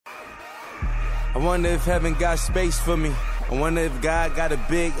I wonder if heaven got space for me. I wonder if God got a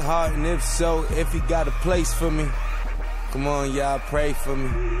big heart, and if so, if he got a place for me. Come on, y'all, pray for me.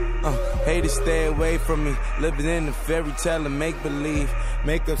 Haters stay away from me. Living in a fairy tale and make-believe.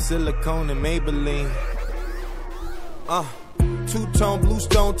 Make up silicone and Maybelline. Two-tone, blue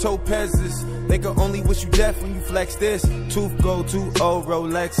stone, topazes. They can only wish you death when you flex this. Tooth gold, 2 old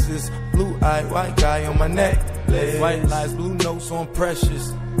Rolexes. Blue-eyed white guy on my neck. White lies, blue notes on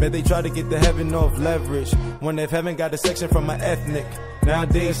precious. Bet they try to get to heaven off leverage. Wonder if heaven got a section from my ethnic.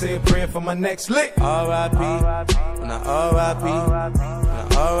 Nowadays say a prayer for my next lick. R.I.P. When I R.I.P. When I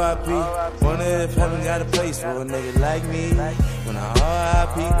R.I.P. Wonder if heaven got a place for a nigga like me. When I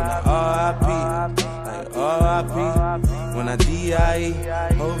R.I.P. When I R.I.P. Like R.I.P. When I D.I.E.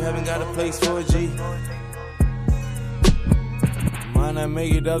 Hope heaven got a place for a G. Might not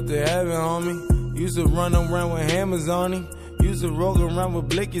make it up to heaven, homie. Used to run around with hammers on him. Used to roll around with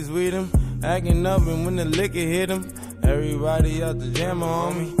blickies with him. Acting up and when the liquor hit him. Everybody out the jammer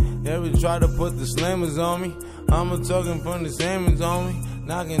on me. Ever try to put the slammers on me. I'ma talking from the salmons on me.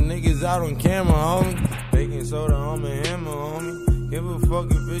 Knocking niggas out on camera, homie. Baking soda on my hammer, homie. Give a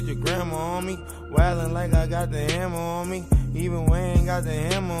fuck if it's your grandma on me. Wildin' like I got the hammer on me. Even when I ain't got the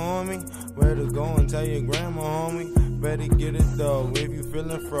hammer on me. Where to go and tell your grandma, homie. Better get it though, if you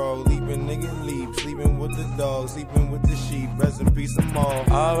feelin' frog. Leapin' nigga leap, sleepin' with the dog, sleepin' with the sheep, rest in peace them all.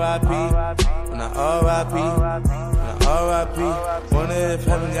 R.I.P. When I R.I.P. When I R.I.P. Wonder if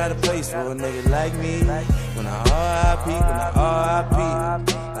heaven got a place for a nigga like me. When I R.I.P. When I R.I.P.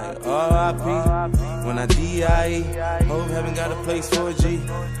 Like R.I.P. When I D.I.E. Hope heaven got a place for a G.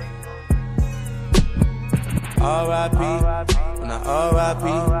 R.I.P. When I R.I.P.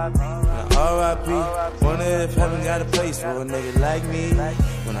 When I R.I.P. Wonder if heaven got a place for a nigga like me.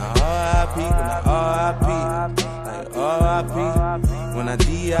 When I R.I.P. When I R.I.P. Like R.I.P. When I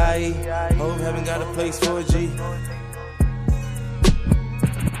D.I.E. Hope heaven got a place for a G.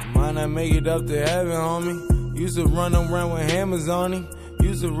 Might not make it up to heaven, homie. Used to run around with hammers on him.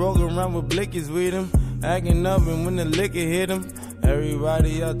 Used to roll around with blickies with him. Acting up and when the liquor hit him.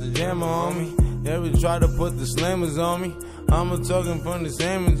 Everybody out the jammer on me. Ever try to put the slammers on me. I'ma talking from the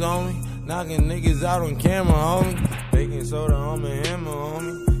salmons on me. Knocking niggas out on camera, homie. Baking soda on my hammer,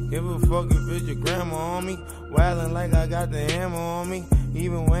 homie. Give a fuck if it's your grandma on me. Wildin' like I got the hammer on me.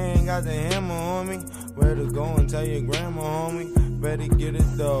 Even when I ain't got the hammer on me. Where to go and tell your grandma, homie. Better get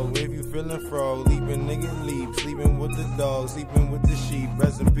it though, if you feelin' frog. Leapin' nigga leap, sleepin' with the dog, sleepin' with the sheep,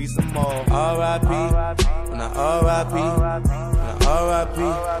 rest in peace them all. R.I.P. When I R.I.P. When I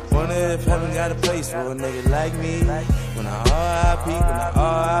R.I.P. Wonder if heaven got a place for a nigga like me. When I R.I.P. When I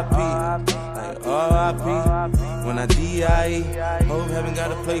R.I.P. Like R.I.P. When I D.I.E. Hope heaven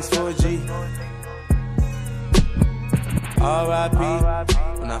got a place for a G. R.I.P.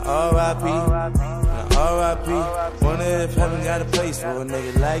 When I R.I.P. When I R.I.P. Wonder if heaven got a place for a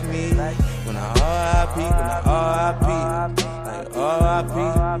nigga like me. When I R.I.P. When I R.I.P. Like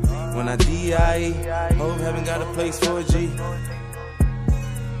R.I.P. When I D.I.E. Hope heaven got a place for a G.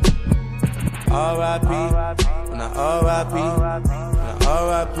 R.I.P. When I R.I.P. When I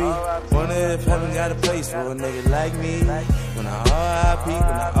R.I.P. Wonder if heaven got a place for a nigga like me. When I R.I.P. When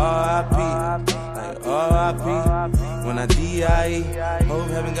I R.I.P. Like R.I.P. When I D.I.E. Hope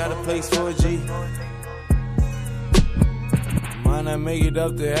heaven got a place for a G. Might not make it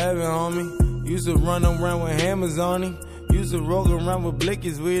up to heaven, homie. Used to run around with hammers on him. Used to roll around with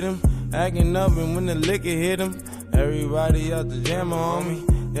blickies with him. Acting up and when the liquor hit him. Everybody out the jammer on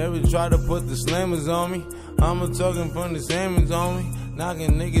me. Ever try to put the slammers on me. I'ma talking from the salmons on me.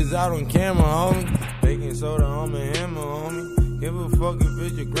 Knocking niggas out on camera, homie. Baking soda on my hammer, homie. Give a fuck if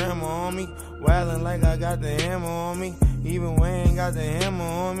it's your grandma on me. Wildin' like I got the hammer on me. Even when I ain't got the hammer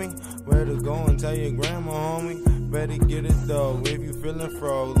on me. Where to go and tell your grandma, homie. Better get it though, if you feelin'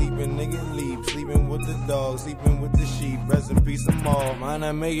 frog. Leapin' nigga leap, sleepin' with the dog, sleepin' with the sheep, rest in peace them all. Might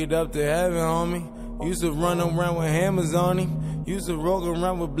not make it up to heaven, homie. Used to run around with hammers on him. Used to roll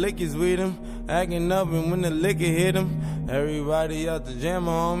around with blickies with him. Acting up and when the liquor hit him. Everybody out the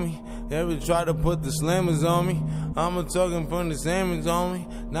jammer on me. Ever try to put the slammers on me. I'ma talking from the salmons on me.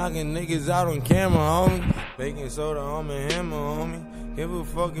 Knocking niggas out on camera, homie. Baking soda on my hammer, homie. Give a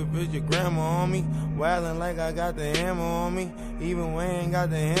fuck if it's your grandma on me. Wildin' like I got the hammer on me. Even when I ain't got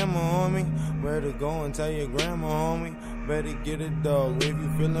the hammer on me. Where to go and tell your grandma, homie. Better get it dog, if you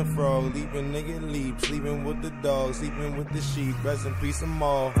feelin' frog. Leapin' nigga leap, sleepin' with the dog, sleepin' with the sheep, rest in peace them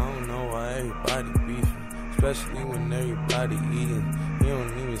all. I don't know why everybody beefin', especially when everybody eatin'. You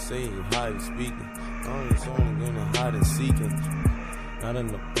don't even say how you speaking. Only someone gonna hide and seeking. Not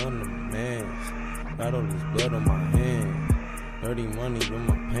enough fun to manage. Got all this blood on my hands. Dirty money with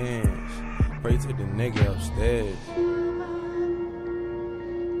my pants. pray to the nigga upstairs.